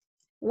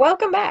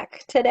Welcome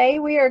back. Today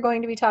we are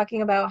going to be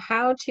talking about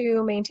how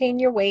to maintain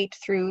your weight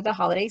through the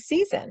holiday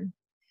season.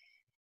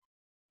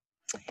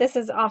 This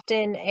is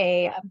often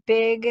a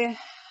big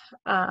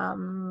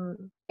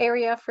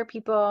area for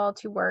people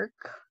to work.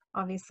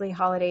 Obviously,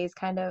 holidays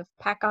kind of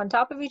pack on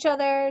top of each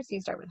other. So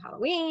you start with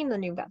Halloween,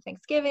 then you've got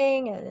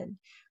Thanksgiving and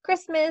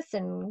Christmas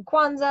and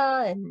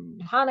Kwanzaa and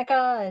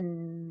Hanukkah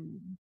and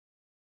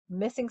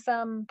missing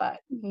some, but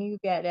you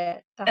get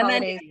it. The And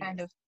then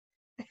holidays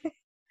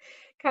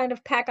kind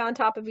of pack on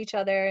top of each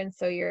other, and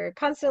so you're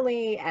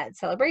constantly at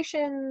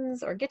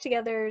celebrations or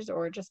get-togethers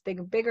or just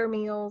bigger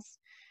meals.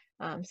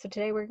 So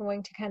today we're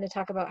going to kind of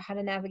talk about how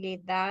to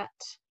navigate that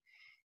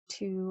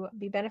to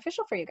be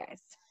beneficial for you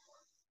guys.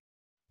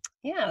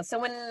 yeah, so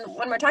when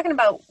we're talking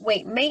about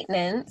weight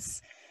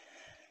maintenance,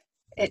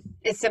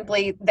 it's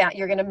simply that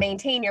you're going to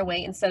maintain your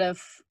weight instead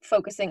of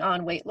focusing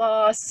on weight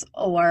loss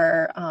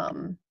or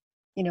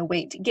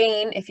weight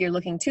gain if you're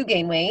looking to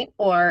gain weight,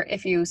 or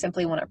if you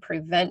simply want to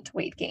prevent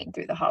weight gain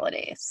through the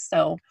holidays.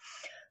 So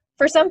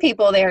for some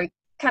people, they're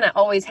kind of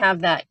always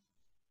have that,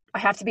 I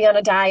have to be on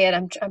a diet,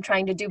 I'm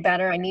trying to do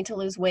better, I need to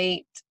lose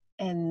weight,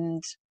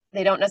 and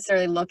they don't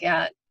necessarily look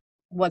at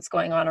what's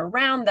going on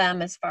around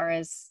them as far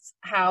as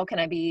how can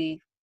I be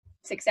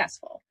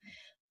successful.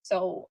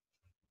 So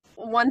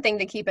one thing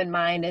to keep in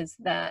mind is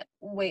that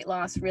weight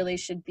loss really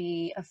should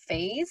be a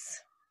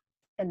phase,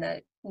 and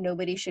that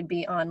nobody should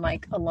be on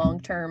like a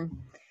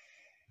long-term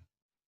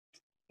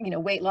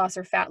weight loss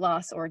or fat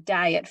loss or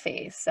diet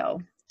phase. So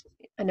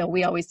I know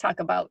we always talk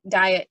about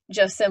diet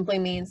just simply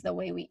means the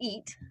way we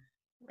eat,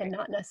 and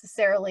not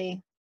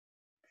necessarily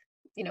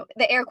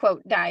the air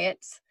quote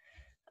diets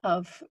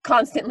of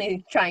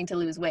constantly trying to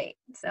lose weight.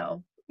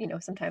 So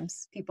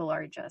sometimes people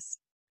are just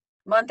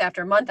month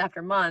after month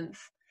after month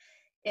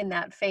in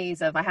that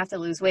phase of I have to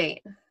lose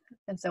weight,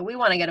 and so we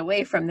want to get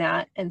away from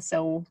that. And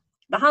so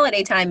the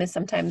holiday time is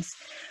sometimes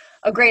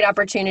a great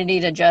opportunity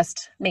to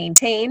just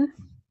maintain,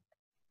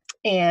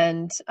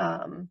 and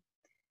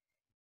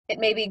it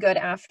may be good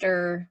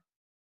after,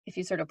 if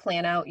you sort of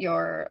plan out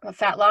your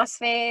fat loss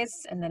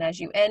phase, and then as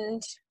you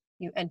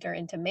enter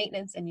into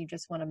maintenance and you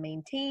just want to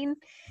maintain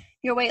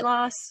your weight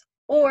loss,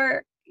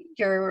 or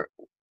your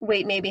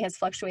weight maybe has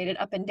fluctuated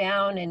up and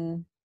down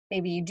and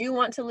maybe you do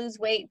want to lose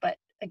weight, but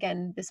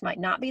again, this might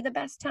not be the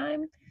best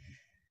time,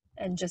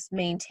 and just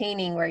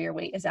maintaining where your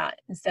weight is at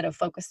instead of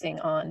focusing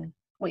on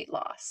weight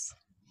loss.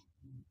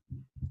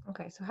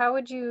 Okay, so how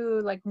would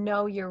you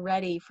know you're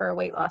ready for a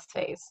weight loss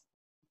phase?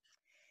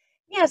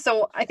 Yeah,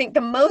 so I think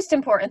the most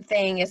important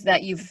thing is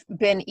that you've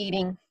been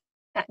eating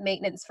at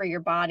maintenance for your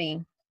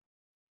body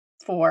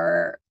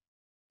for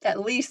at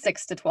least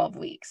 6 to 12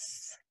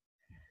 weeks.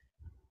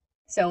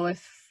 So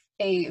if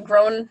a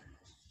grown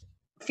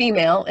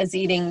female is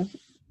eating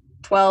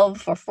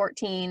 12 or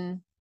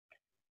 14,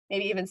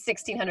 maybe even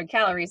 1,600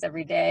 calories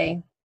every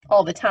day,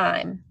 all the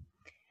time,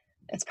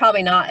 it's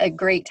probably not a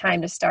great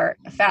time to start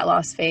a fat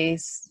loss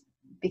phase,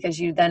 because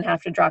you then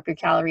have to drop your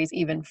calories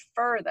even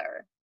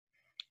further.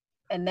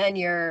 And then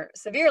you're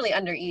severely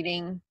under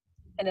eating,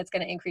 and it's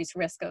going to increase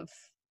risk of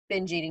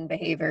binge eating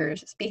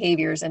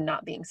behaviors and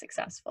not being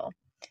successful.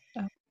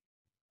 Oh.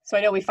 So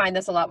I know we find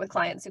this a lot with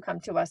clients who come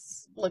to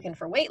us looking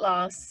for weight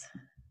loss,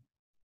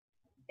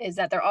 is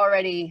that they're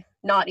already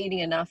not eating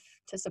enough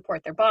to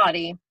support their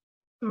body.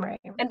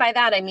 Right. And by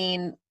that, I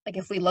mean, like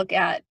if we look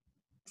at,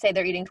 say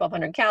they're eating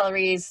 1,200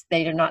 calories,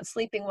 they are not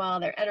sleeping well,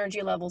 their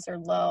energy levels are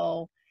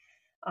low,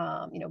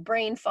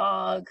 brain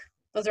fog.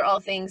 Those are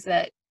all things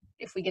that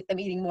if we get them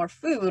eating more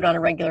food on a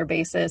regular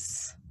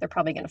basis, they're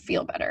probably going to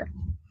feel better.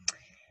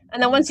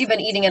 And then once you've been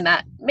eating in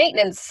that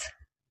maintenance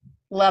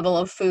level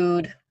of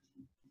food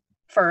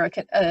for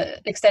an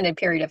extended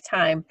period of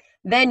time,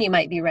 then you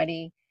might be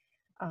ready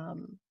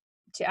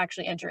to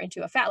actually enter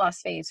into a fat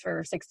loss phase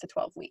for 6 to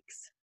 12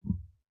 weeks.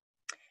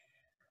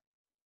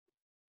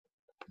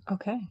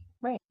 Okay,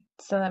 right.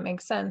 So that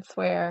makes sense,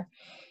 where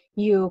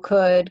you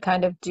could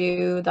kind of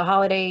do the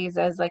holidays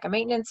as like a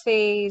maintenance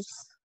phase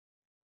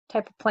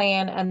type of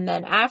plan, and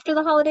then after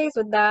the holidays,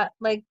 would that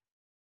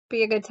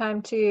be a good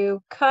time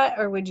to cut,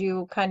 or would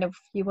you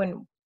you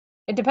wouldn't?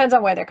 It depends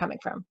on where they're coming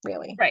from,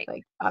 really. Right.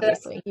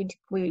 Obviously,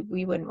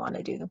 we wouldn't want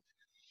to do.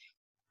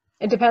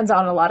 It depends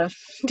on a lot of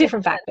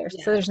different factors,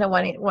 yeah. So there's no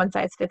one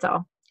size fits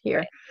all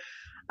here.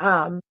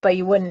 But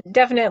you wouldn't,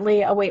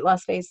 definitely a weight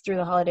loss phase through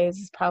the holidays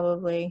is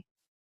probably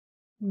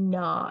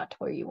not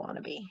where you want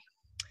to be.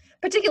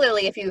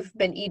 Particularly if you've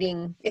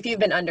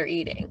been under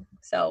eating.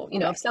 So,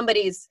 if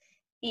somebody's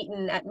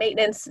eaten at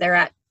maintenance, they're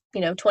at,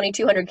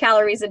 2,200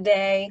 calories a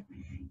day,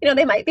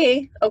 they might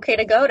be okay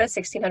to go to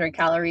 1,600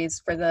 calories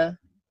for the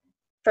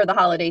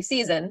holiday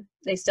season.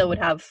 They still would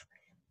have,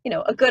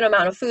 a good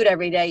amount of food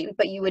every day,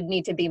 but you would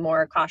need to be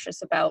more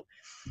cautious about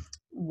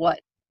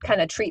what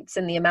kind of treats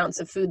and the amounts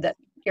of food that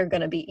you're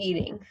going to be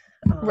eating.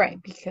 Right,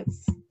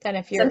 because then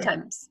if you're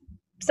sometimes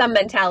some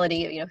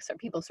mentality, so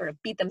people sort of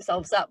beat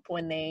themselves up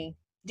when they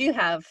do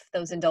have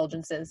those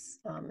indulgences.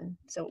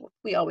 So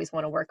we always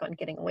want to work on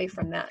getting away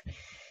from that.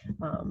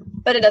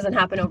 But it doesn't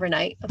happen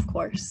overnight, of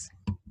course.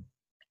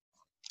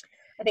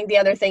 I think the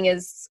other thing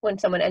is when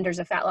someone enters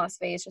a fat loss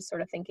phase, just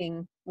sort of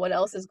thinking what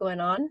else is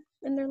going on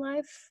in their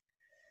life.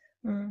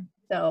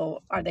 So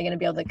are they going to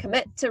be able to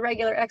commit to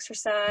regular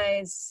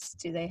exercise?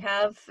 Do they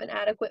have an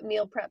adequate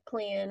meal prep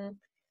plan?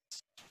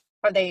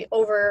 Are they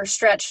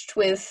overstretched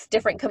with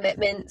different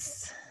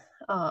commitments?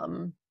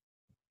 You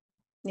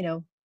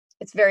know,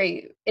 it's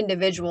very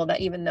individual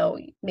that even though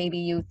maybe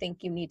you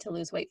think you need to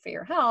lose weight for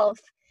your health,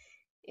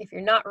 if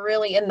you're not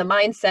really in the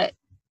mindset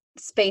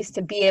space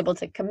to be able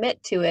to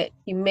commit to it,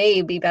 you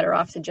may be better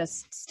off to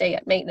just stay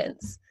at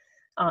maintenance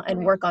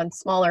and work on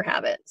smaller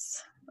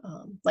habits,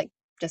 like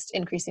just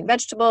increasing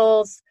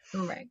vegetables,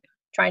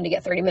 trying to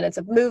get 30 minutes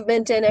of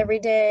movement in every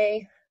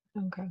day,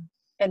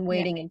 and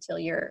waiting until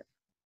you're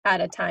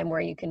at a time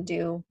where you can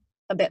do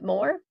a bit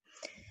more.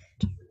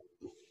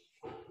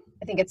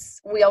 I think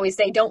we always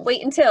say don't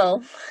wait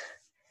until,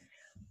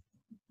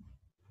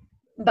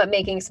 but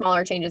making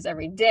smaller changes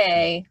every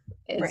day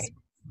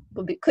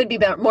could be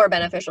more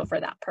beneficial for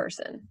that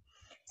person.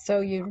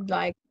 So you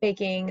like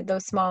making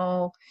those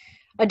small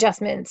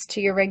adjustments to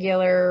your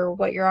regular,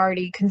 what you're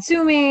already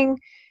consuming,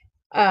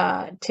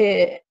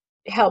 to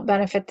help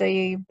benefit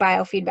the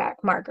biofeedback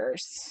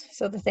markers.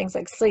 So the things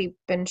like sleep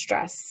and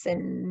stress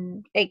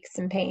and aches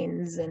and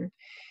pains. And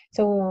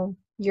so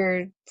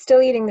you're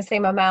still eating the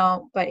same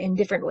amount, but in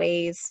different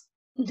ways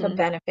to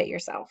benefit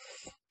yourself.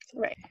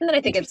 Right. And then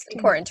I think it's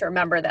important to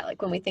remember that,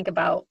 like, when we think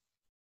about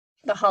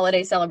the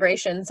holiday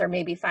celebrations, are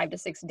maybe 5 to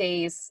 6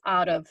 days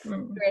out of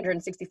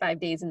 365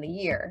 days in the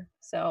year.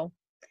 So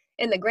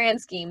in the grand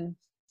scheme,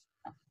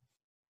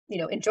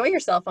 enjoy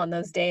yourself on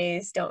those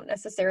days. Don't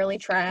necessarily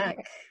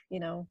track,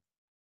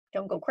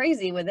 don't go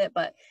crazy with it,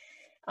 but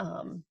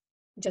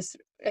just,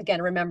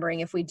 again,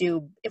 remembering if we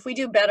do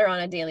better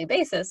on a daily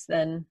basis,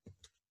 then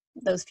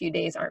those few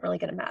days aren't really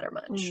going to matter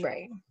much.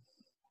 Right.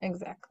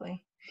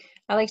 Exactly.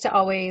 I like to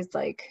always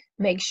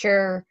make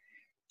sure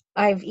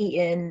I've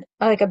eaten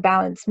a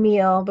balanced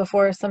meal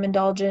before some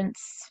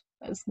indulgence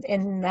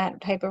in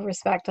that type of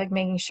respect, like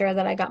making sure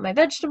that I got my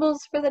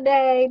vegetables for the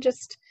day,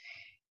 just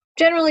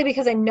generally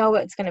because I know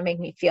it's going to make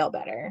me feel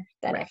better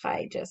than if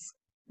I just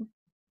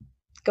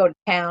go to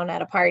town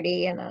at a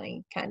party and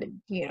I kind of,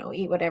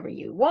 eat whatever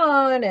you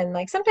want. And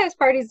sometimes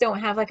parties don't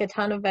have a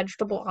ton of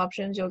vegetable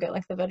options. You'll get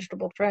the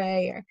vegetable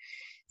tray, or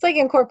it's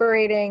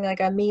incorporating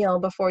a meal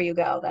before you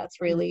go that's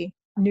really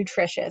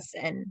nutritious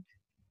and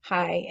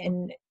high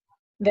in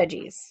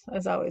veggies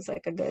is always a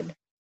good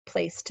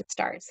place to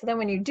start. So then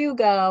when you do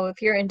go,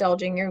 if you're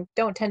indulging, you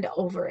don't tend to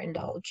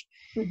overindulge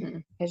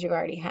because you've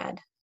already had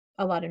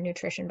a lot of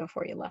nutrition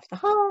before you left the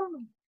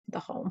home.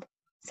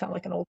 Sound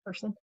like an old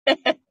person.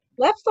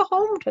 Left the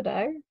home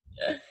today.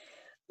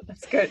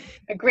 That's good.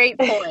 A great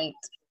point.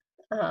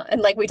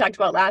 And like we talked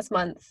about last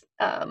month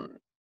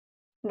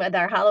with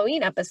our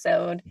Halloween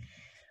episode,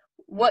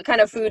 what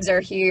kind of foods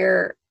are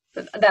here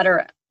that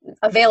are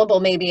available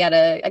maybe at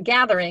a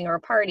gathering or a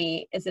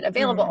party? Is it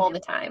available all the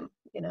time?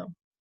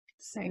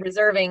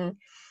 Reserving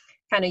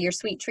kind of your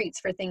sweet treats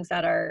for things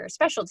that are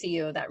special to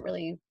you, that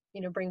really,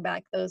 bring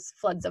back those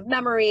floods of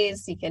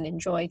memories. You can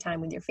enjoy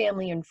time with your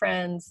family and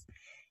friends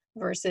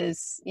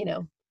versus,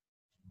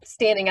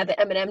 standing at the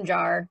M&M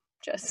jar,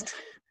 just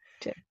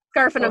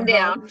scarfing them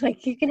down.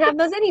 You can have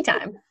those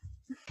anytime.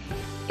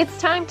 It's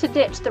time to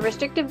ditch the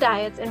restrictive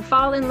diets and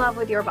fall in love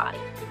with your body.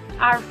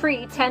 Our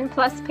free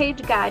 10+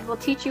 page guide will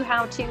teach you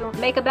how to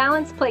make a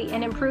balanced plate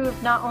and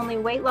improve not only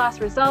weight loss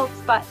results,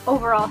 but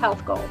overall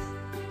health goals.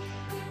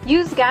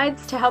 Use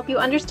guides to help you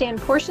understand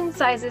portion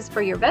sizes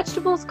for your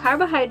vegetables,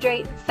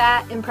 carbohydrate,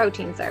 fat, and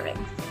protein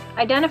servings.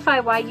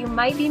 Identify why you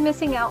might be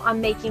missing out on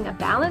making a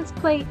balanced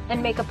plate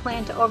and make a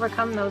plan to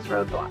overcome those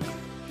roadblocks.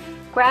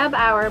 Grab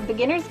our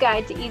Beginner's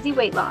Guide to Easy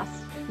Weight Loss,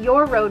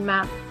 your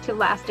roadmap to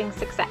lasting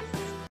success.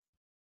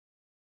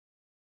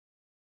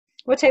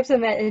 What types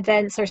of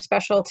events are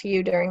special to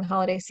you during the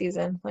holiday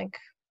season?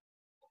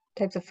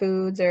 Types of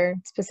foods or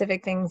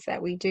specific things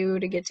that we do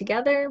to get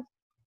together?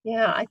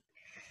 Yeah, I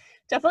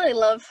definitely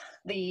love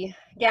the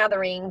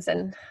gatherings,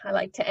 and I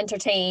like to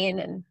entertain.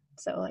 And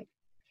so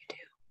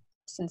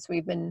since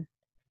we've been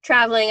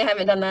traveling, I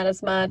haven't done that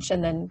as much.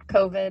 And then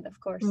COVID, of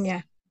course,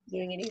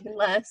 doing it even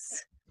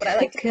less. But I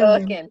like to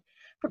cook and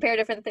prepare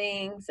different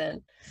things,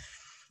 and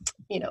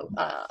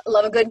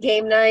love a good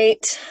game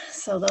night.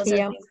 So those are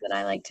things that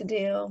I like to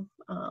do.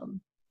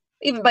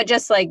 Even by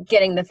just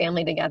getting the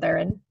family together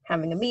and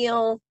having a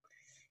meal,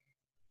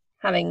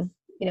 having,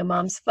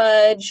 mom's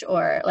fudge,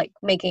 or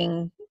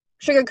making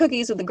sugar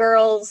cookies with the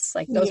girls.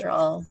 Those are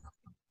all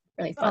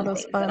really fun. All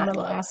those fun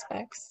little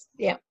aspects.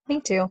 Yeah,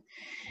 me too.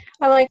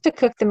 I like to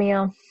cook the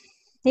meal,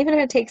 even if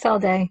it takes all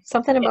day.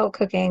 Something about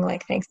cooking,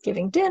 like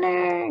Thanksgiving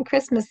dinner and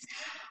Christmas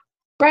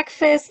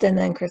breakfast and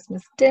then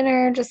Christmas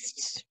dinner.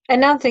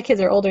 And now that the kids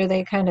are older,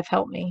 they kind of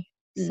help me.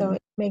 So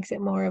it makes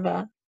it more of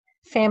a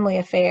family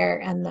affair.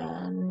 And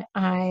then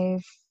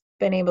I've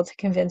been able to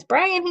convince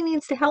Brian he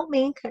needs to help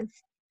me because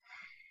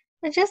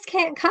I just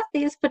can't cut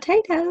these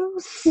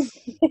potatoes.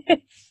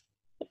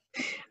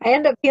 I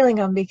end up peeling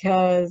them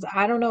because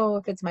I don't know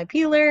if it's my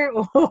peeler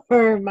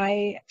or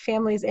my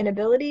family's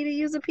inability to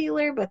use a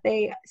peeler, but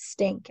they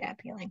stink at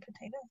peeling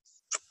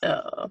potatoes.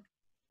 Oh.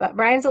 But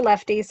Brian's a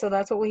lefty, so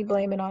that's what we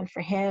blame it on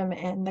for him.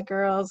 And the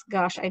girls,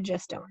 gosh, I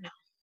just don't know.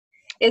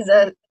 Is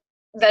a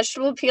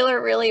vegetable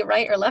peeler really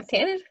right or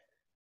left-handed?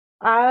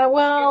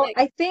 Well, Like,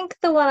 I think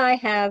the one I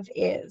have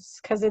is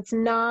because it's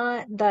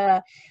not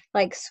the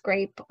like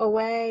scrape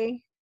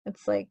away.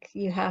 It's like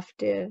you have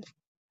to.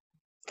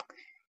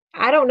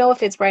 I don't know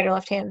if it's right or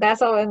left hand.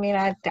 That's all. I mean,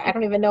 I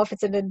don't even know if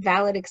it's a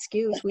valid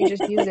excuse. We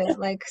just use it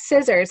like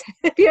scissors.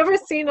 Have you ever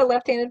seen a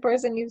left-handed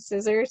person use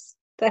scissors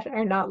that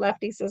are not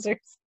lefty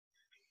scissors?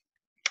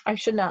 I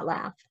should not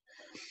laugh.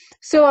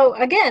 So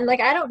again, like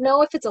I don't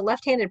know if it's a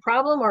left-handed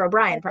problem or a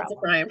Brian that's a problem.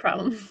 Brian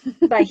problem.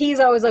 But he's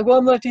always like, "Well,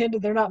 I'm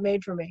left-handed. They're not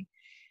made for me."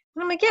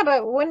 And I'm like, "Yeah,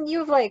 but wouldn't you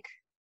have like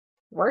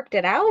worked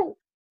it out?"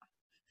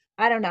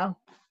 I don't know.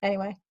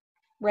 Anyway,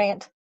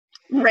 rant.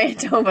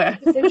 Rant over.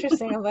 It's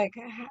interesting. I'm like,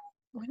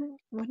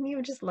 wouldn't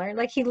you just learn?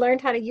 Like he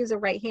learned how to use a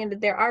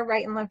right-handed. There are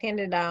right and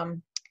left-handed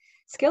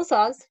skill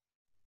saws.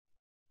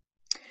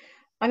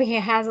 I mean, he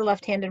has a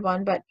left-handed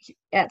one, but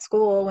at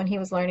school when he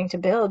was learning to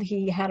build,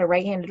 he had a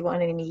right-handed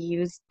one and he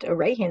used a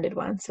right-handed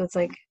one. So it's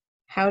like,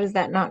 how does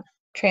that not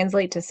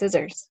translate to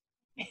scissors?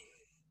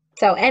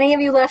 So any of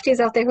you lefties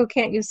out there who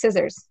can't use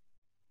scissors,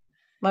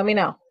 let me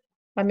know.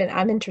 I'm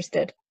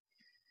interested.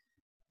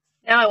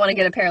 Now I want to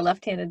get a pair of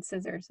left-handed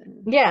scissors.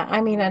 And Yeah,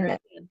 I mean, and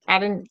I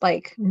didn't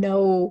like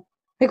know,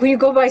 like when you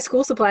go buy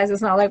school supplies,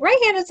 it's not like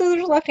right-handed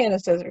scissors,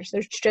 left-handed scissors.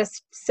 There's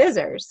just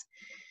scissors.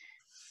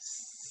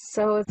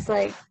 So it's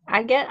like,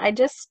 I don't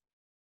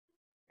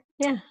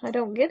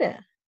get it.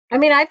 I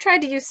mean, I've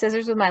tried to use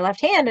scissors with my left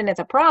hand and it's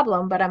a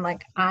problem, but I'm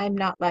like, I'm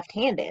not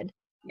left-handed.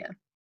 Yeah.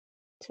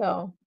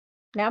 So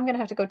now I'm gonna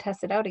have to go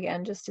test it out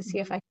again just to see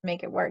if I can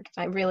make it work. If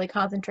I really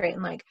concentrate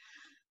and like,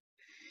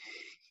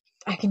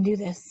 I can do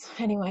this.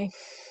 Anyway,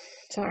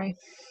 sorry.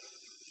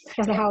 I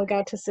don't know how it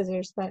got to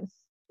scissors, but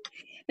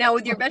Now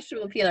with your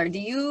vegetable peeler, do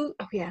you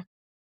oh yeah,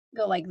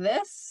 go like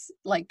this,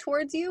 like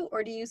towards you,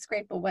 or do you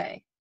scrape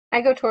away?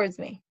 I go towards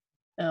me.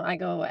 No, I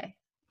go away.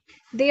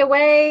 The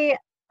away,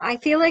 I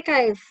feel like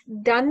I've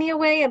done the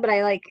away, but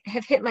I like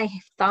have hit my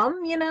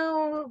thumb,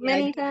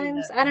 many you do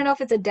times. that. I don't know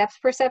if it's a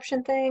depth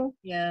perception thing.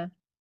 Yeah.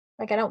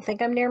 Like I don't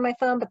think I'm near my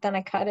thumb, but then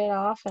I cut it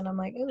off and I'm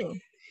like, ooh.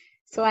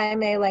 So I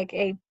may like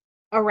a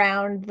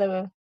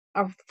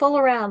full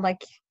around,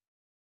 like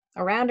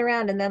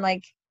around, and then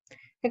like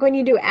when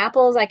you do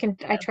apples, I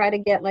try to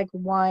get like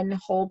one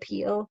whole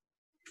peel.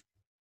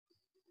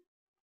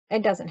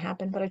 It doesn't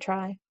happen, but I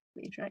try.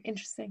 You try.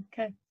 Interesting.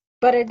 Okay.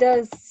 But it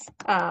does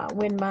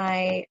when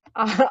my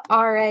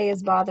RA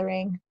is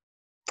bothering.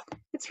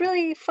 It's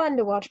really fun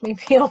to watch me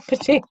peel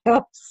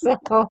potatoes.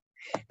 So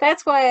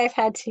that's why I've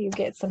had to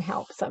get some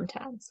help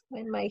sometimes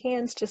when my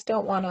hands just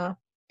don't want to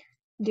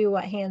do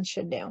what hands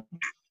should do.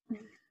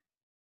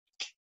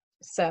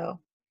 So,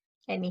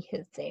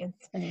 anywho.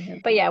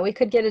 But yeah, we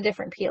could get a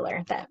different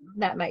peeler.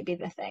 That might be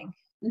the thing.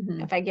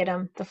 Mm-hmm. If I get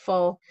them the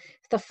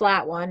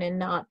flat one and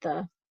not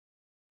the.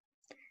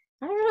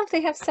 I don't know if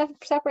they have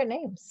separate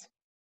names.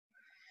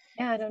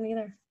 Yeah, I don't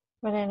either.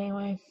 But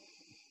anyway,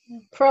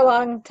 for a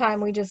long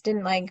time we just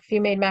didn't like. If you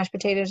made mashed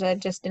potatoes, I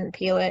just didn't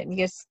peel it. You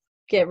just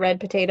get red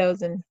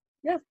potatoes and.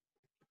 Yeah.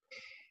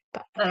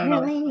 But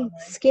apparently,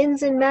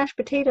 skins in mashed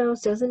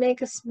potatoes doesn't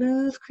make a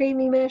smooth,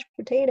 creamy mashed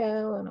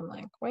potato. And I'm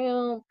like,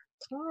 well,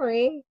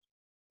 sorry.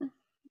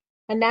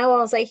 And now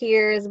all I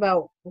hear is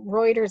about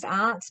Reuter's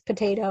aunt's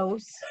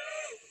potatoes.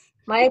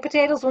 My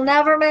potatoes will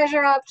never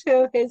measure up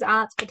to his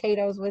aunt's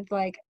potatoes with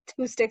like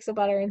 2 sticks of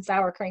butter and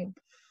sour cream.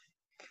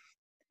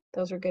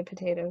 Those were good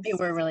potatoes. They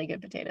were really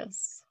good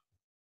potatoes.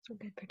 Those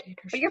were good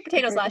potatoes. But your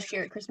potatoes last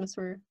year at Christmas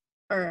or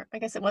I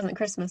guess it wasn't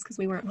Christmas because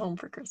we weren't home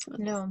for Christmas.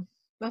 No,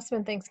 must have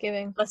been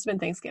Thanksgiving. Must have been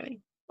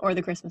Thanksgiving or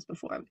the Christmas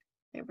before.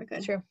 They were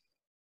good. True.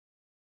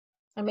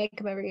 I make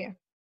them every year.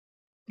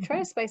 Try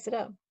to spice it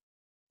up.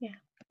 Yeah.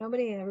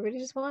 Everybody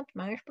just wants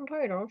mashed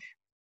potatoes.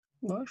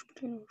 Mashed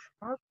potatoes.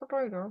 Mashed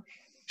potatoes.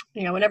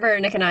 Whenever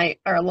Nick and I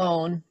are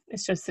alone,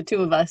 it's just the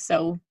two of us.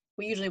 So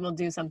we usually will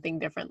do something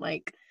different.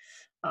 Like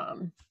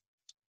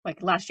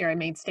last year I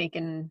made steak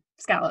and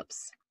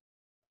scallops.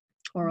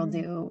 Or we'll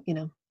do,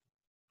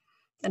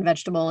 a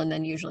vegetable, and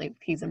then usually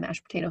he's a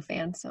mashed potato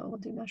fan, so we'll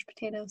do mashed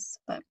potatoes.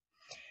 But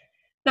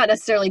not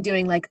necessarily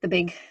doing like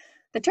the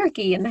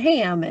turkey and the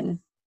ham and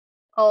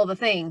all the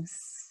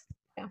things.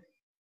 Yeah.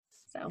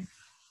 So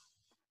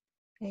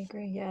I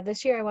agree. Yeah,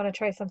 this year I want to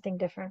try something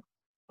different.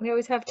 We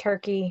always have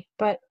turkey,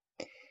 but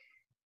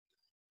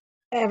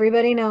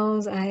everybody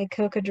knows I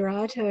cook a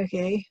dry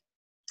turkey.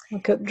 I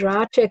cook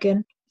dry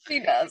chicken. She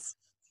does.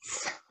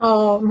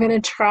 So I'm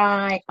gonna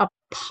try a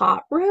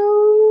pot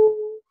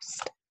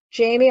roast.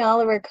 Jamie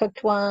Oliver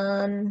cooked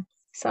one.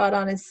 Saw it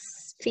on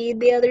his feed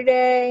the other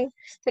day.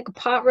 It's like a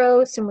pot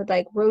roast and with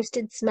like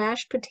roasted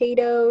smashed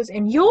potatoes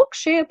and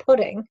Yorkshire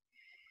pudding,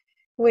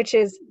 which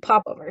is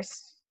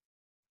popovers.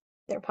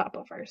 They're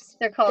popovers.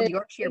 They're called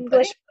Yorkshire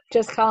English pudding?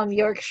 just call them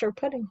Yorkshire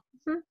pudding.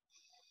 Mm-hmm.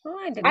 Oh,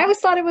 I did I not. always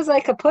thought it was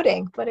like a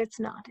pudding, but it's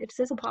not. It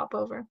is a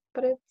popover,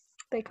 but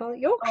they call it Oh,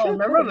 Yorkshire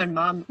remember pudding. when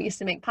Mom used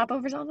to make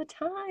popovers all the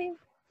time?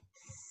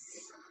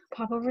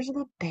 Popovers are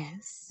the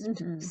best.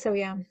 Mm-hmm. So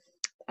yeah,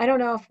 I don't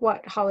know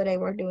what holiday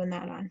we're doing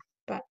that on,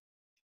 but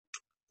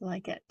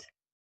Like it.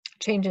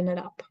 changing it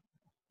up.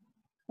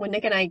 When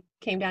Nick and I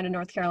came down to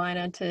North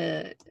Carolina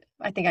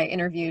I think I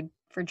interviewed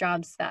for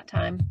jobs that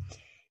time.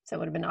 So it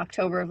would have been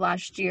October of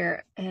last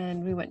year.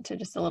 And we went to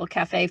just a little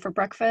cafe for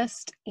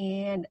breakfast.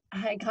 And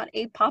I got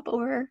a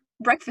popover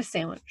breakfast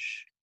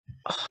sandwich.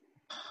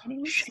 And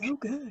it was so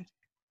good.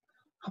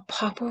 A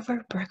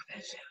popover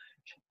breakfast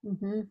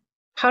sandwich. Mm-hmm.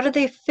 How did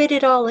they fit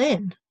it all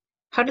in?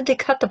 How did they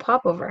cut the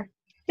popover?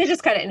 They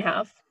just cut it in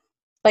half.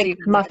 Like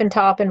So muffin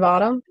top and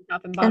bottom?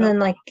 top and And bottom. then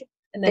like,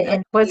 And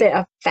then was it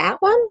a fat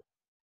one?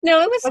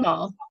 No, it was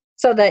small.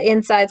 So the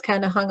inside's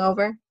kind of hung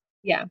over?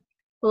 Yeah.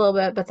 A little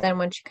bit, but then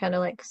once you kind of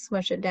like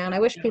smush it down. I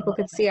wish people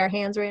could see our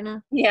hands right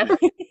now. Yeah.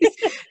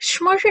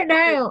 Smush it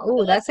down.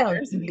 Ooh, that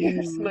sounds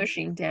good.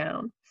 Smushing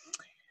down.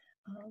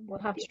 We'll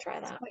have to try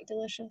It's that. quite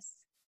delicious.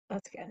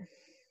 That's good.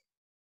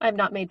 I've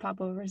not made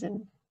popovers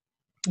in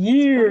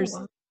years.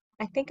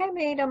 I think I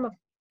made them a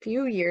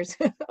few years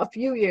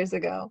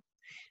ago.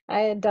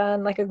 I had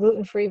done like a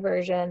gluten-free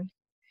version,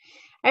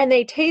 and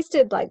they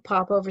tasted like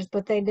popovers,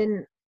 but they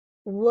didn't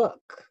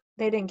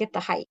get the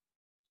height.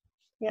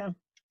 Yeah.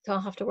 So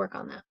I'll have to work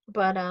on that.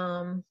 But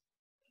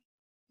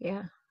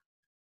yeah,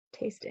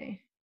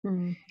 tasty.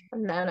 Mm.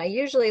 And then I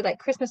usually, like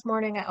Christmas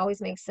morning, I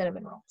always make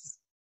cinnamon rolls.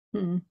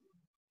 Mm.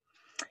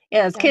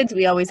 Yeah, as kids,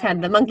 we always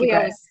had the monkey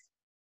bread.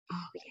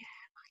 Oh yeah,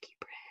 monkey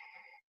bread.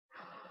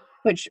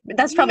 Which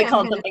that's probably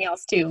called something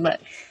else too, but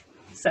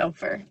so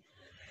for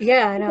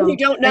I know. you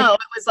don't know, it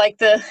was like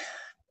those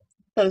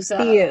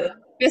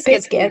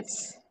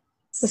biscuits.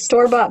 The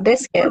store-bought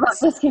biscuits.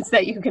 Biscuits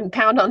that you can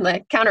pound on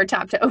the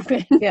countertop to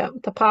open. Yeah,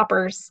 the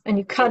poppers. And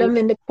you cut them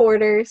into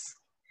quarters.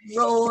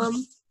 Roll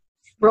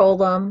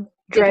them.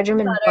 Dredge them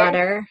in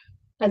butter.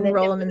 And then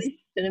roll them in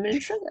cinnamon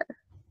and sugar.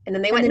 And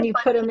then you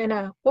put them in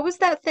what was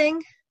that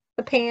thing?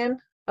 The pan?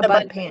 A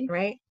bud pan,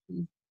 right?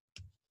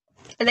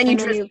 And then you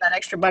drizzle that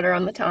extra butter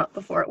on the top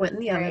before it went in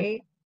the oven.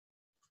 Right.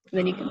 And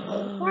then you can pull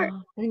it apart.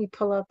 And then you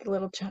pull out the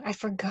little chunk. I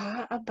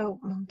forgot about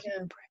monkey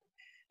bread.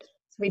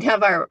 So we'd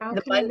have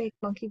make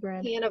monkey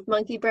bread? Pan of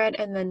monkey bread,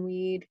 and then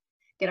we'd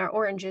get our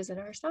oranges and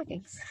our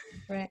stockings.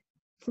 Right.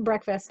 For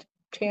breakfast.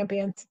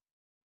 Champions.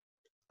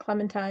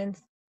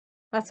 Clementines.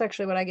 That's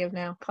actually what I give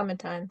now.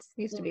 Clementines.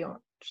 Used to be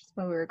orange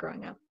when we were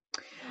growing up.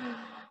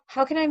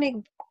 How can I make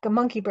a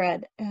monkey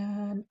bread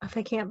if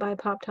I can't buy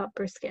Pop Top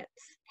biscuits?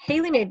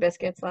 Haley made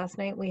biscuits last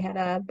night. We had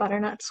a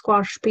butternut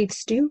squash beef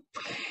stew.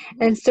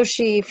 And so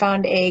she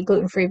found a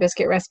gluten-free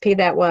biscuit recipe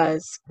that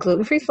was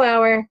gluten-free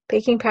flour,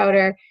 baking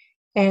powder,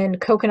 and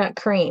coconut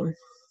cream.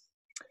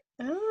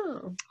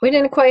 Oh. We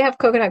didn't quite have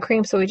coconut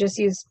cream, so we just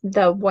used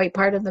the white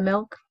part of the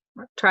milk.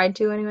 Or tried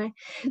to anyway.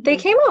 Mm-hmm. They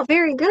came out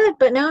very good,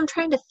 but now I'm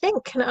trying to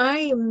think, can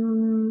I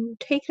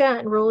take that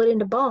and roll it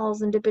into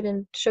balls and dip it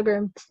in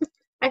sugar?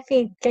 I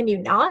think, can you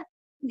not?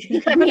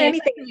 You can put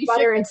anything in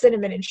butter and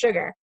cinnamon and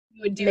sugar.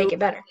 You would make it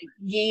better.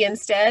 Ghee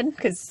instead?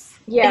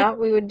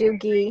 We would do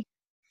ghee.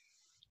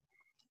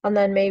 And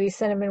then maybe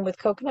cinnamon with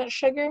coconut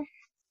sugar.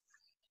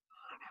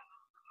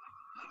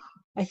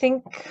 I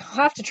think I'll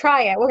have to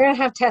try it. We're going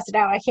to have to test it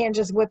out. I can't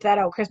just whip that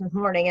out Christmas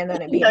morning and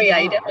then it be. Oh, yeah,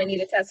 you definitely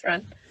need a test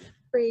run.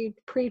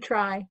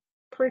 Pre-try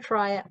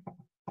it.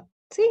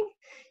 See,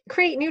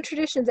 create new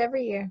traditions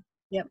every year.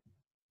 Yep.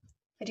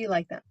 I do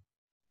like that.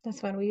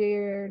 That's when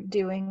we're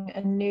doing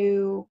a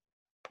new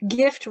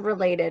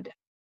gift-related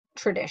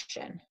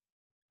tradition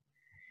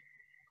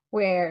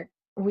where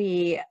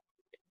we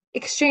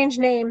exchange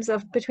names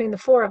between the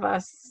four of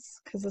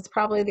us, because it's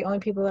probably the only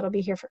people that'll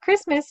be here for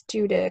Christmas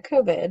due to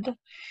COVID.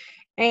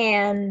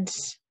 And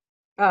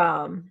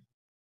I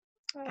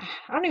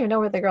don't even know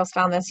where the girls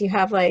found this. You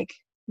have like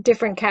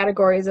different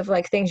categories of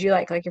like things you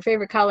like your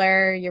favorite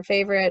color, your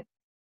favorite,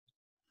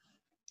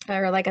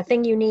 or like a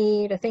thing you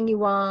need, a thing you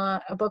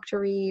want, a book to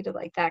read,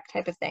 like that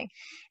type of thing.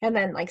 And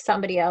then like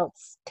somebody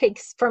else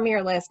takes from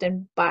your list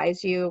and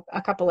buys you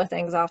a couple of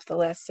things off the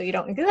list. So you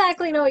don't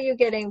exactly know what you're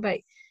getting, but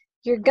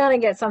you're gonna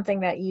get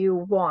something that you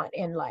want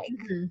and like.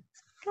 Mm-hmm.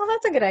 Well,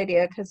 that's a good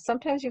idea, because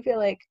sometimes you feel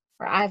like,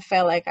 or I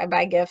feel like I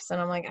buy gifts and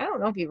I'm like, I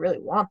don't know if you really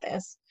want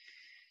this,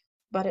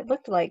 but it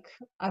looked like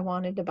I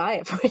wanted to buy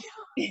it for you.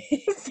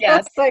 So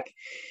yes. It's like,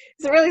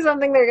 it's really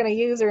something they're going to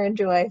use or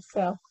enjoy.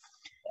 So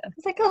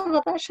it's like, oh,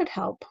 well, that should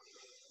help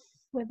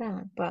with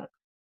that. But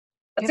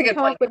that's a good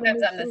point.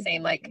 Sometimes I'm the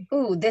same, like,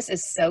 ooh, this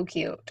is so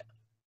cute.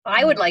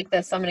 I would like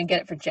this, so I'm going to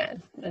get it for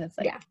Jen. And it's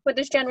like, but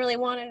does Jen really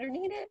want it or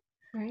need it?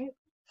 Right.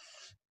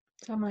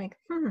 So I'm like,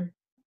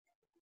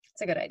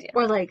 It's a good idea.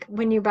 Or like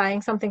when you're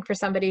buying something for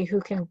somebody who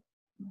can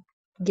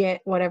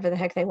get whatever the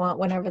heck they want,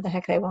 whenever the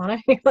heck they want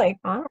it, you're like,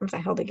 I don't know what the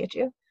hell to get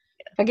you.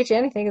 If I get you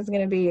anything, it's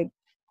going to be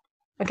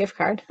a gift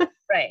card.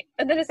 Right.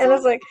 And then it's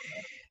like,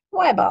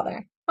 why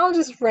bother? I'll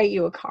just write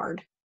you a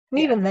card. And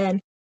even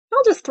then,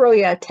 I'll just throw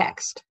you a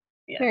text.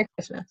 Merry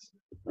Christmas.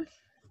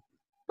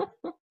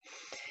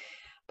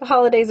 The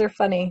holidays are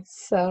funny.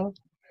 So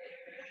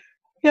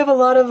you have a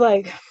lot of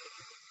like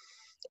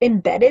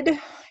embedded,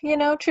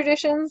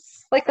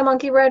 traditions, like the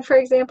monkey bread, for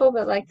example,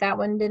 but like that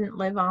one didn't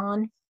live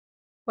on.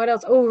 What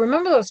else? Oh,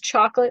 remember those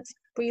chocolates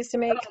we used to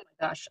make? Oh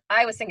my gosh.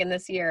 I was thinking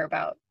this year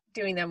about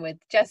doing them with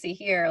Jesse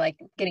here, like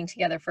getting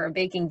together for a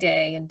baking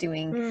day and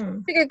doing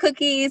Mm, sugar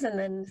cookies and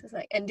then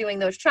like and doing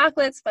those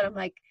chocolates. But I'm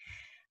like,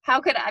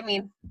 I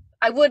mean,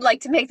 I would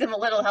like to make them a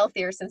little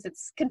healthier since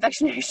it's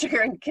confectionery sugar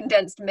and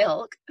condensed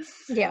milk.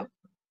 yeah,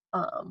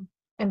 Um,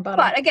 and butter.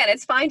 but again,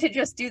 it's fine to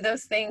just do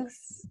those things,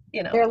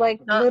 They're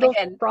like not, little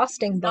again,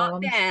 frosting not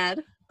bombs.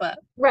 bad, but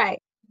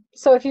Right.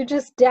 So if you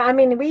just, I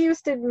mean, we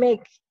used to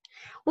make,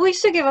 well, we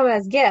used to give them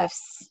as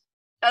gifts,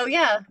 oh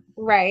yeah.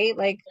 right?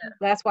 Like Yeah.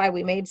 that's why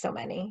we made so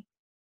many.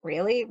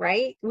 Really,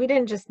 right? We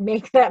didn't just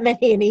make that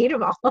many and eat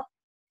them all. Well,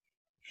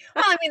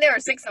 I mean, there were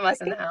 6 of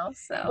us in the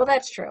house, so. Well,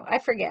 that's true. I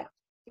forget.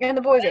 And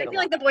the boys I ate a feel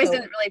like lot. the boys So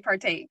didn't really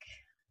partake.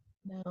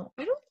 no,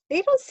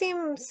 they don't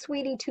seem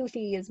sweetie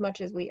toothy as much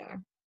as we are.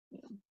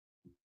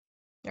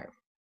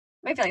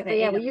 I feel like But they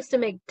yeah, ate we them. used to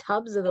make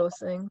tubs of those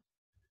things.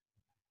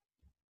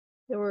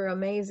 They were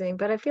amazing.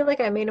 But I feel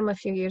like I made them a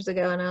few years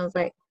ago and I was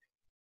like,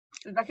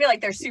 I feel like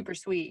they're super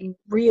sweet.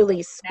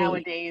 really sweet.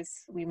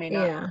 Nowadays, we may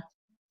not. Yeah.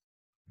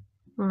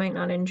 I might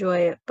not enjoy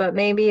it, but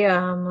maybe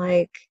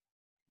like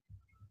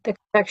the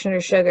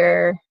confectioner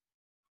sugar,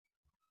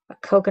 a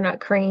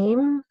coconut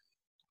cream,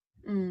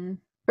 Mm.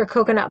 or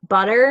coconut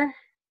butter,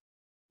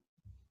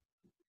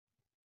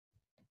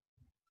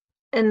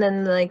 and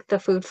then like the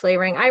food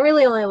flavoring. I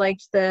really only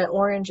liked the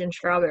orange and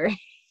strawberry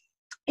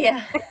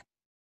Yeah.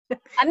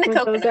 And the with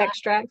those coconut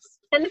extracts.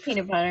 and the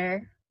peanut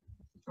butter.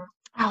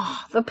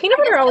 Oh, the peanut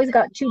butter always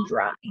got too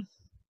dry.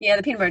 Yeah,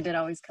 the peanut butter did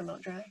always come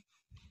out dry.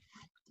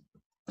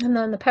 And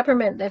then the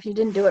peppermint, if you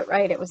didn't do it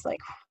right, it was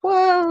like,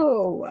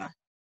 whoa,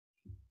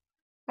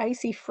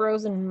 icy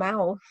frozen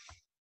mouth.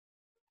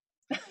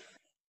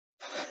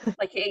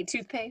 Like you ate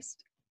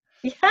toothpaste.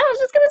 Yeah, I was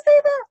just gonna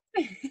say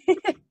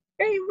that.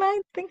 You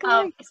might think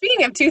like.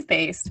 Speaking of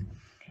toothpaste,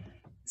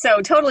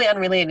 so totally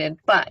unrelated,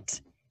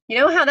 but you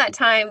know how that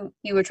time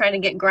you were trying to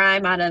get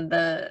grime out of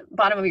the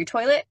bottom of your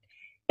toilet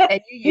and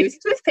you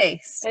used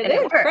toothpaste and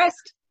it worked.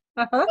 Crest.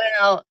 Uh-huh.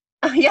 Well,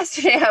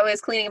 yesterday I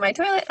was cleaning my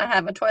toilet. I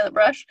have a toilet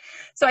brush,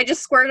 so I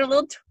just squirted a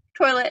little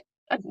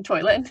a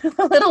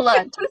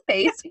little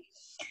toothpaste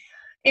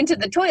into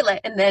the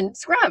toilet and then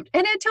scrubbed,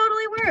 and it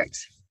totally worked.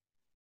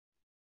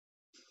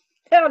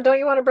 Don't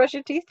you want to brush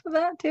your teeth with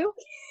that too?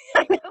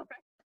 I know, right?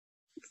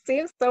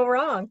 Seems so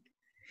wrong.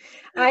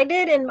 I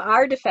did, in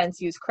our defense,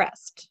 use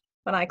Crest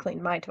when I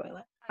cleaned my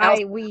toilet.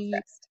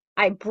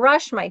 I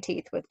brushed my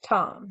teeth with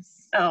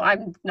Tom's. Oh,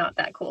 I'm not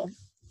that cool.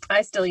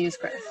 I still use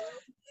Crest.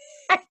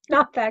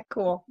 Not that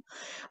cool.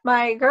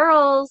 My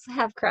girls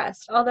have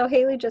Crest, although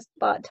Haley just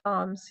bought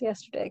Tom's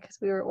yesterday because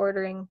we were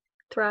ordering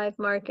Thrive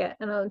Market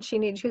and she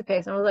needed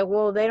toothpaste. And I was like,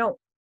 well, they don't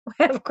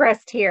have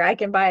Crest here. I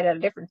can buy it at a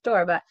different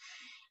store, but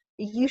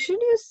you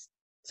should use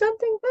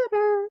something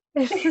better.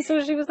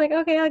 So she was like,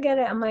 okay, I'll get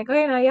it. I'm like,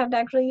 okay, now you have to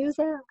actually use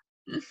that.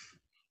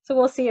 So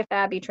we'll see if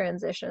Abby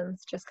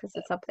transitions just because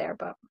it's up there.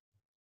 But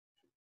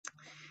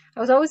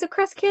I was always a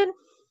Crest kid.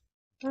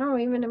 I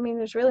mean,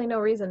 there's really no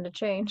reason to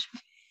change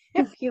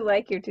if you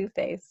like your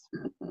toothpaste.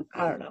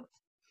 I don't know.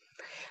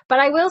 But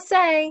I will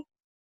say,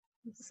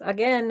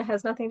 again,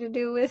 has nothing to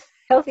do with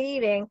healthy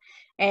eating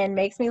and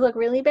makes me look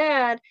really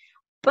bad.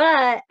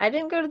 But I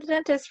didn't go to the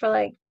dentist for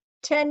like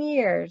 10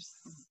 years.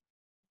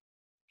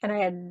 And I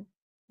had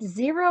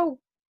 0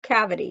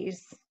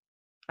 cavities.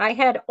 I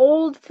had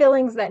old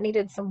fillings that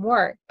needed some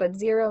work, but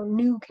 0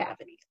 new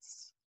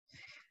cavities.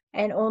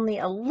 And only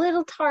a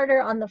little tartar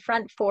on the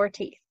front 4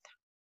 teeth.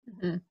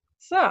 Mm-hmm.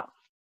 So,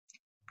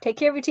 take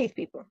care of your teeth,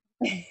 people.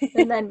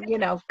 And then,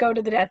 go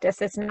to the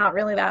dentist. It's not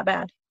really that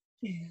bad.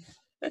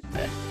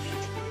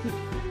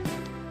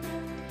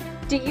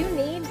 Do you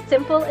need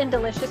simple and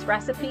delicious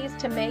recipes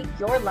to make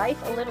your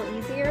life a little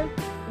easier?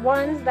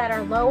 Ones that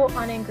are low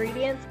on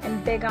ingredients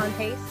and big on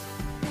taste?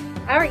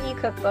 Our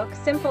e-cookbook,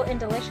 Simple and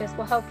Delicious,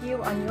 will help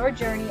you on your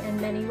journey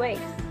in many ways.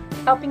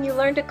 Helping you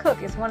learn to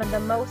cook is one of the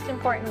most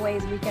important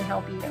ways we can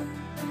help you.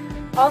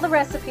 All the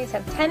recipes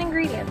have 10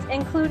 ingredients,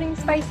 including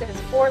spices,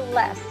 or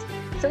less.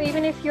 So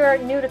even if you're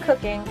new to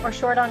cooking or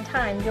short on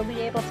time, you'll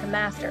be able to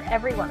master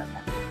every one of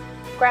them.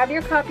 Grab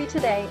your copy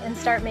today and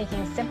start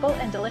making simple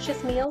and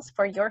delicious meals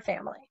for your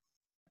family.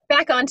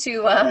 Back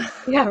onto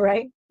yeah,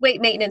 right.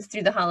 Weight maintenance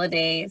through the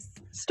holidays.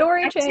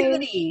 Story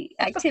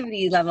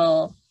activity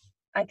level,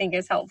 I think,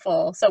 is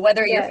helpful. So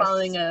whether you're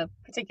following a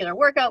particular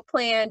workout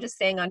plan, just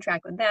staying on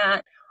track with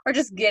that, or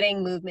just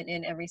getting movement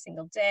in every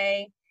single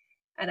day.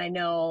 And I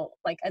know,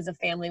 like, as a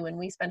family, when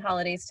we spend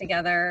holidays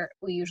together,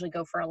 we usually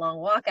go for a long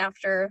walk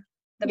after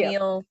the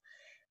meal,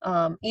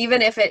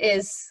 even if it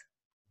is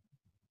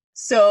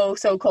so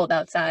cold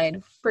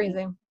outside.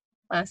 Freezing.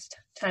 Last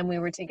time we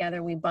were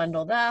together, we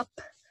bundled up.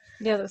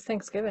 Yeah, that was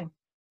Thanksgiving.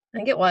 I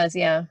think it was,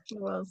 yeah. It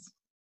was.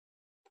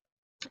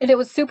 And it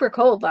was super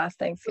cold last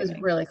Thanksgiving. It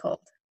was really cold.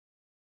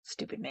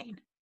 Stupid Maine.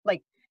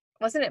 Like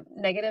Wasn't it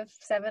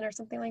 -7 or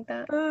something like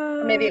that?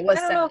 Or maybe it was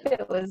I don't know 7. if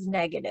it was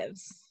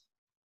negatives,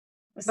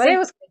 It but it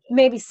was was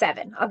maybe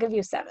 7. I'll give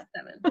you 7.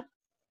 7.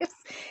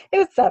 It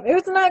was 7. It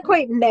was not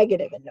quite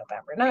negative in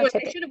November, not I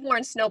typical. should have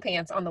worn snow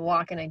pants on the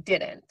walk, and I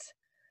didn't.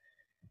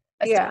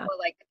 I still Yeah. wore,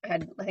 like, I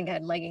think I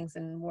had leggings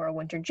and wore a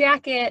winter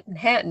jacket and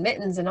hat and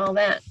mittens and all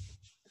that.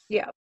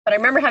 Yeah. But I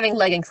remember having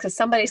leggings because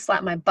somebody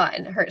slapped my butt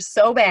and it hurt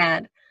so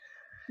bad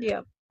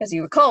Yeah. because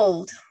you were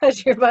cold.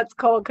 Because your butt's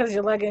cold because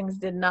your leggings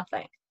did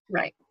nothing.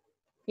 Right.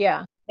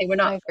 Yeah. They were I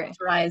not agree.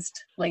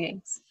 pressurized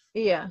leggings.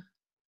 Yeah.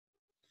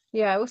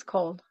 Yeah, it was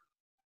cold.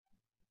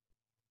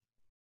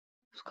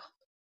 It was cold.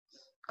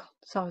 Cold.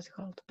 It's always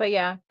cold. But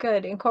yeah,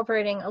 good.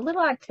 Incorporating a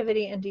little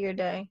activity into your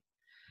day.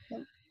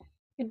 Yep.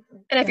 Good.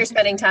 And if you're Good.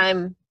 spending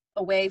time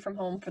away from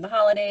home for the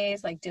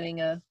holidays, like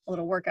doing a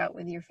little workout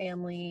with your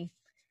family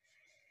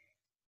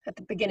at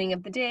the beginning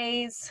of the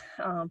days,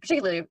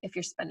 particularly if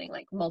you're spending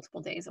like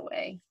multiple days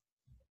away,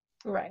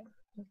 Right.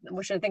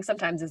 which I think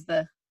sometimes is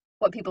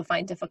what people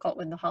find difficult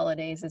with the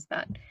holidays is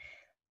that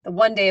the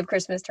one day of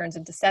Christmas turns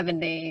into 7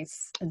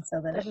 days. And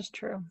so then That it's is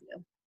true.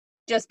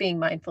 just being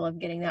mindful of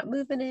getting that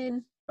movement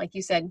in. Like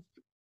you said,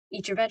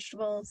 eat your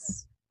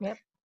vegetables. Yep.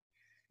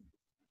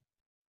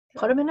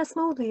 Put them in a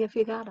smoothie if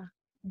you gotta.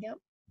 Yep.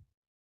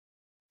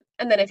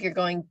 And then if you're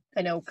going,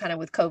 I know kind of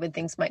with COVID,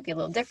 things might be a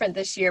little different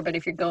this year, but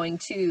if you're going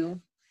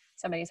to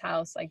somebody's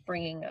house, like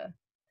bringing a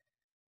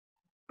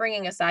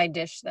side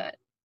dish that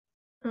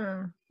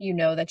you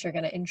know that you're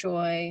going to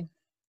enjoy,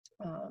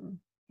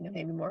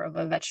 maybe more of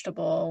a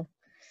vegetable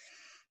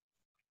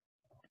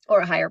or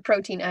a higher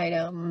protein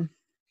item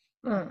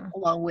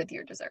along with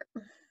your dessert.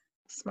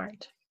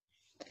 Smart.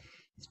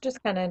 It's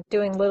just kind of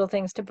doing little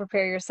things to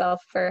prepare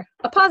yourself for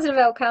a positive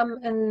outcome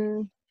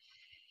and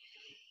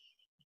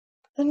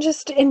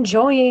just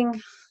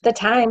enjoying the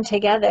time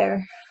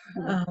together.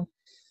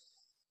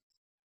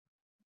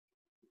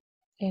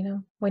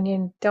 When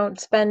you don't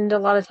spend a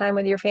lot of time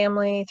with your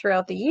family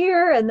throughout the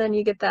year, and then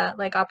you get that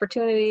like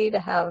opportunity to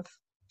have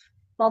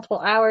multiple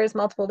hours,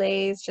 multiple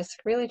days,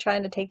 just really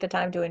trying to take the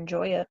time to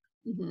enjoy it.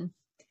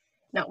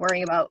 Not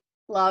worrying about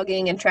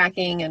logging and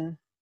tracking and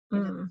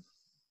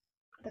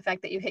the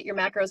fact that you hit your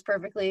macros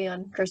perfectly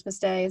on Christmas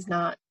Day is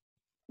not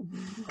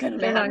gonna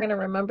matter. You're not gonna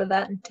remember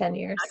that in 10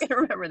 years. Not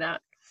gonna remember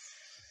that.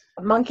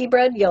 Monkey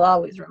bread, you'll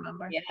always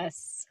remember.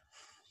 Yes.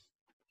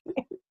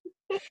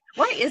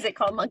 Why is it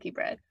called monkey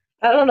bread?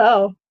 I don't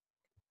know.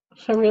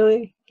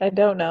 I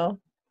don't know.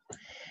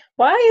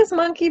 Why is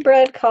monkey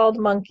bread called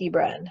monkey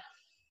bread?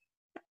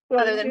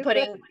 Other than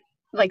putting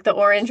like the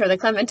orange or the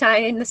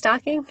clementine in the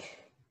stocking?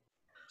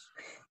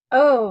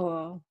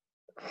 Oh,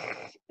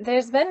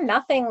 there's been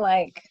nothing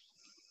like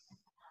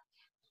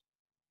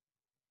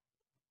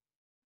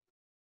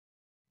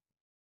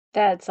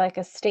that's like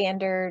a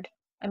standard.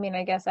 I mean,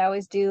 I guess I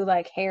always do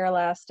like hair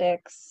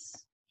elastics,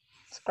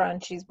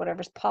 scrunchies,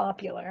 whatever's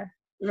popular.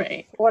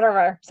 Right.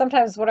 Whatever.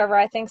 Sometimes whatever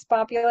I think's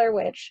popular,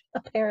 which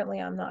apparently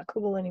I'm not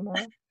cool anymore.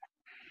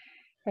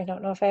 I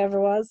don't know if I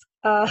ever was.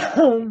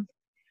 But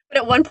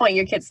at one point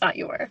your kids thought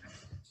you were.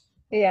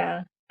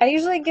 Yeah. I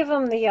usually give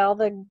them all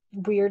the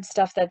weird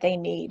stuff that they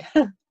need.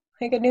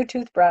 Like a new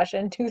toothbrush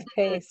and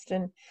toothpaste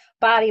and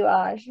body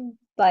wash.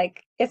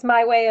 Like, it's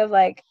my way of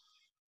like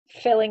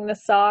filling the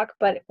sock,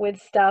 but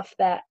with stuff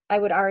that I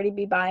would already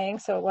be buying,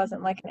 so it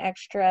wasn't like an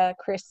extra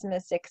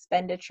Christmas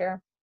expenditure.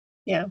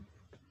 Yeah.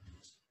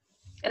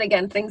 And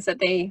again, things that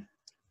they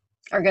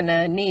are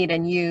gonna need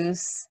and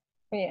use.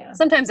 Yeah.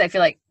 Sometimes I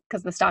feel like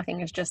because the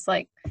stocking is just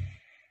like,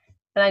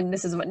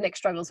 this is what Nick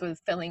struggles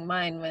with filling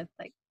mine with,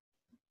 like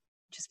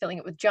just filling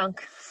it with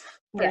junk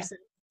versus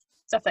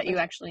stuff that you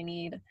actually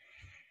need.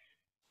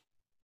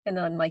 And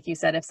then, like you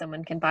said, if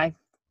someone can buy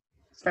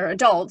for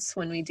adults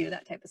when we do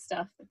that type of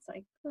stuff, it's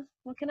like,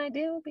 what can I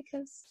do?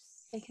 Because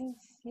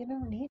you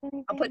don't need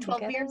anything. I'll put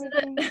 12 beers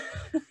in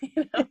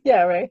it.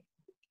 Yeah, right.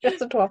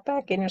 Just a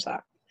 12-pack in your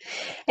sock.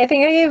 I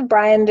think I gave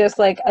Brian just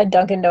like a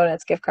Dunkin'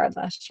 Donuts gift card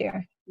last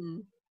year.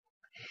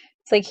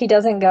 It's like he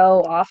doesn't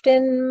go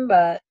often,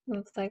 but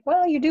it's like,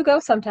 well, you do go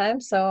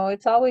sometimes, so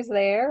it's always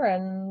there.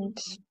 And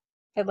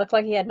it looked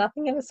like he had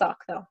nothing in his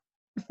sock, though.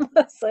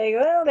 It's like,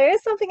 well, there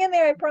is something in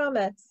there, I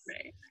promise.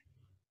 Right.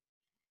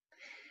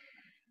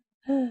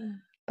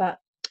 But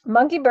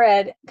monkey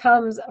bread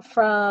comes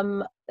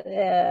from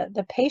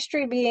the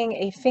pastry being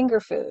a finger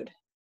food.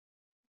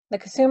 The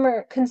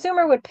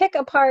consumer would pick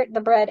apart the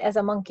bread as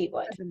a monkey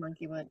would. As a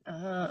monkey would.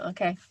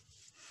 Okay.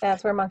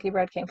 That's where monkey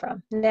bread came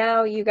from.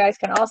 Now you guys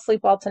can all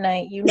sleep well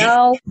tonight. You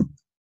know.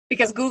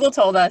 Because Google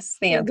told us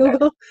the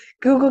answer.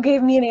 Google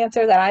gave me an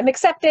answer that I'm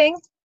accepting.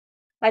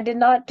 I did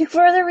not do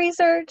further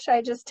research.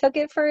 I just took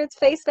it for its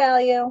face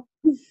value.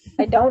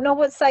 I don't know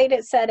what site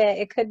it said it.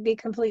 It could be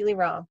completely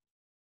wrong.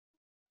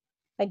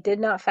 I did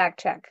not fact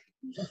check.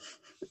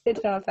 Did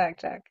not fact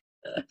check.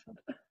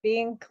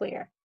 Being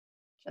clear.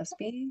 Just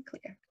being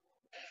clear.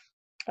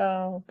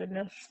 Oh,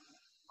 goodness.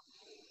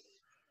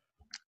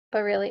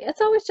 But really,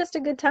 it's always just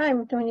a good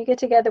time when you get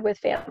together with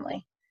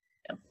family.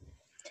 Yeah.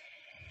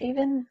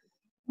 Even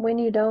when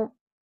you don't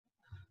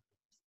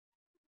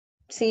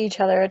see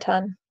each other a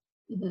ton.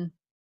 Mm-hmm.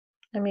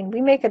 I mean,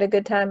 we make it a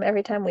good time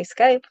every time we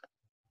Skype.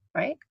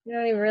 Right? We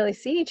don't even really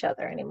see each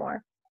other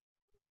anymore.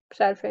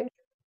 Sad face.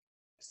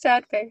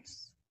 Sad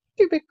face.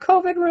 Stupid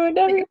COVID ruined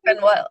everything. It's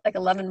been what, like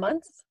 11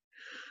 months?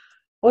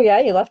 Well, yeah,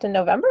 you left in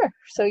November.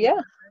 So,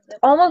 yeah. It's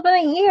almost been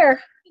a year.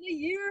 In a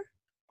year?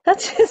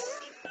 That's just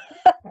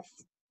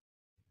nuts.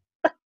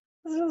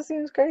 This just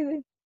seems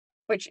crazy.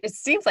 Which it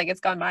seems like it's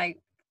gone by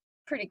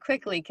pretty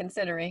quickly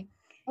considering.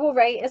 Well,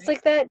 right. It's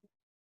like that.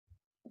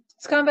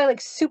 It's gone by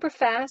like super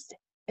fast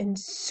and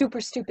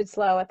super stupid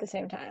slow at the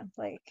same time.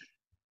 Like,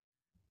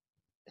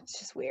 it's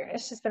just weird.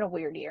 It's just been a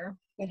weird year.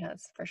 It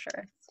has, for sure.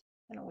 It's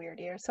been a weird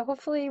year. So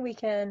hopefully we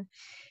can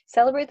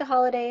celebrate the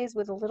holidays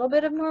with a little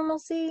bit of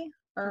normalcy.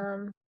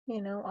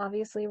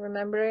 Obviously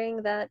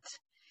remembering that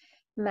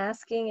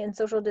masking and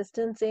social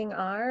distancing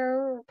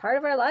are part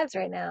of our lives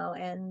right now,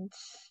 and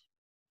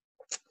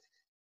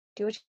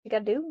do what you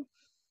gotta do.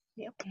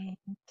 Yep. And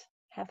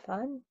have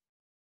fun.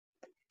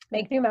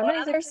 Make new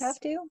memories if you have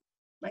to.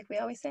 Like we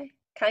always say,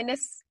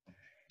 kindness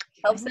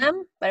helps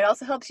them, but it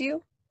also helps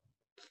you.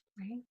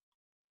 Right.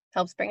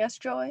 Helps bring us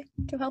joy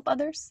to help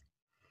others.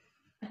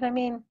 And I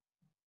mean,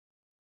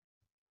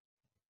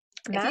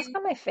 mask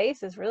on my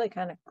face is really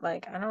kind of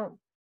like, I don't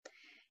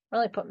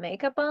really put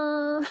makeup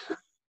on.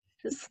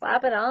 Just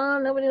slap it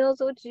on. Nobody knows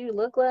what you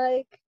look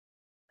like.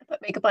 I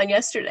put makeup on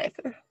yesterday.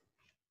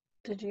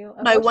 Did you?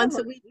 My once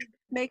a week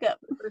makeup.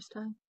 The first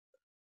time.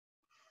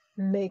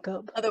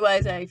 Makeup.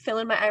 Otherwise, I fill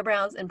in my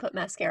eyebrows and put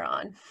mascara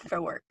on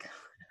for work.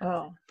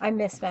 Oh, I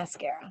miss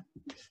mascara.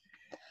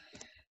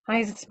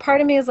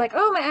 Part of me is like,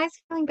 oh, my eyes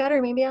are feeling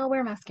better. Maybe I'll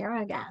wear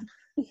mascara again.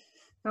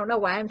 I don't know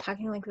why I'm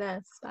talking like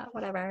this, but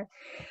whatever.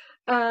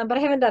 But I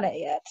haven't done it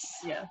yet.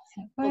 Yeah.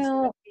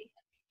 Well,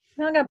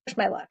 now I'm gonna push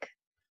my luck.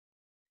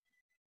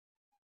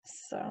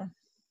 So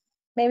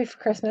maybe for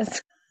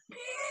Christmas.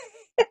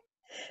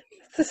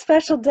 It's a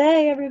special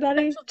day,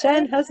 everybody.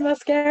 Jen has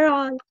mascara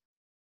on.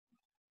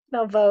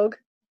 No Vogue.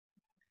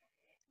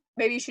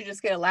 Maybe you should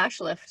just get a lash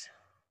lift.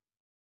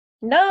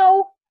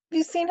 No. Have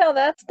you seen how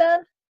that's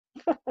done?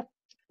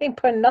 Ain't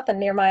putting nothing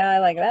near my eye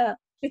like that.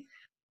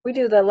 We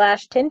do the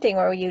lash tinting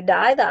where you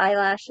dye the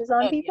eyelashes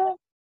on people.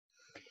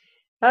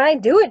 Yeah. I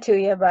do it to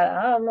you, but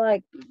I'm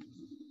like,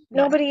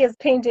 nobody is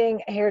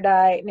painting hair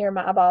dye near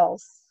my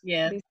eyeballs.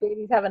 Yeah. These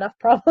babies have enough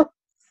problems.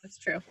 That's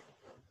true.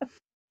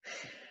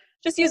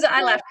 Just use the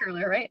eyelash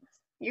curler, right?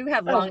 You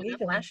have long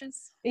enough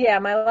lashes. Yeah,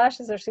 my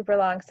lashes are super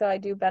long, so I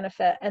do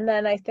benefit. And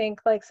then I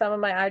think like some of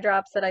my eye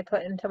drops that I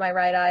put into my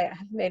right eye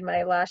have made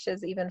my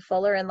lashes even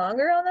fuller and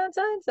longer on that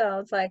side. So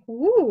it's like,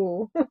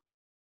 woo.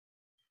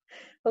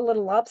 A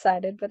little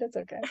lopsided, but it's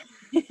okay.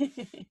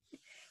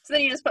 So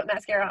then you just put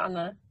mascara on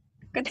the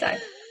good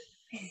side.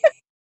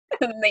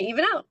 And then they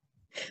even out.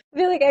 I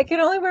feel like I can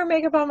only wear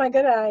makeup on my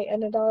good eye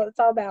and it's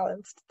all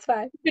balanced. It's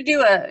fine. You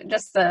do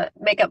just the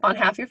makeup on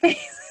half your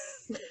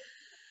face.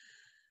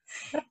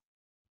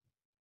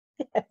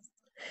 Yes.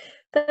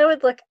 That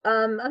would look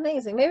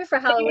amazing. Maybe for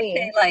Halloween.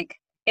 Say, like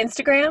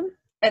Instagram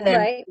and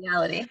then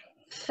reality.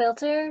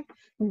 Filter,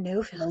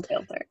 no filter. No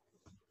filter.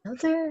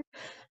 Filter,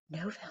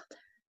 no filter.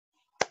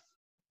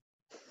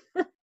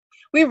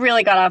 We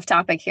really got off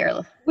topic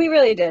here. We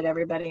really did,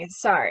 everybody.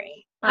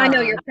 Sorry. I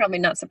know you're probably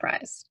not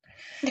surprised.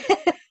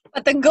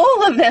 But the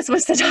goal of this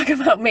was to talk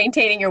about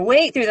maintaining your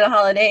weight through the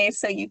holidays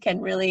so you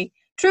can really,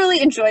 truly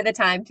enjoy the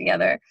time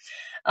together.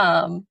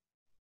 And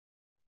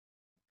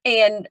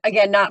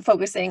again, not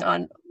focusing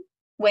on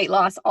weight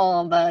loss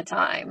all the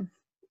time.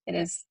 It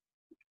is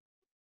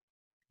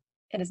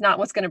not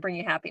what's going to bring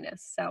you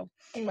happiness. So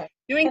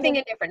doing things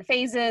in different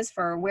phases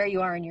for where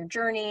you are in your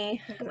journey,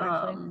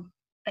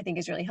 I think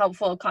is really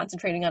helpful.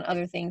 Concentrating on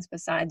other things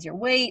besides your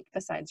weight,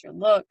 besides your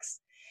looks,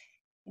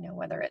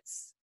 whether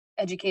it's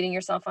educating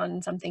yourself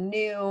on something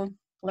new,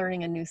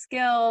 learning a new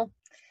skill,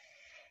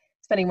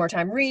 spending more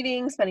time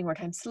reading, spending more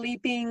time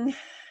sleeping,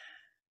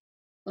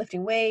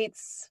 lifting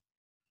weights,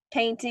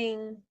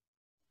 painting.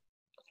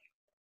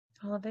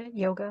 All of it,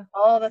 yoga.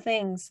 All the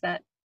things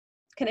that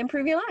can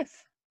improve your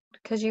life.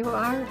 Because you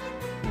are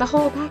the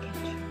whole package.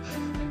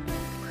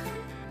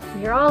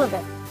 You're all of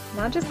it,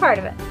 not just part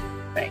of it.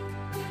 Right.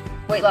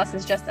 Weight loss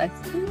is just a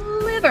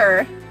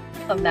sliver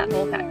of that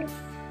whole package.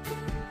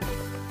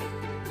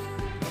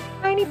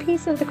 Tiny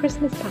piece of the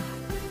Christmas pie.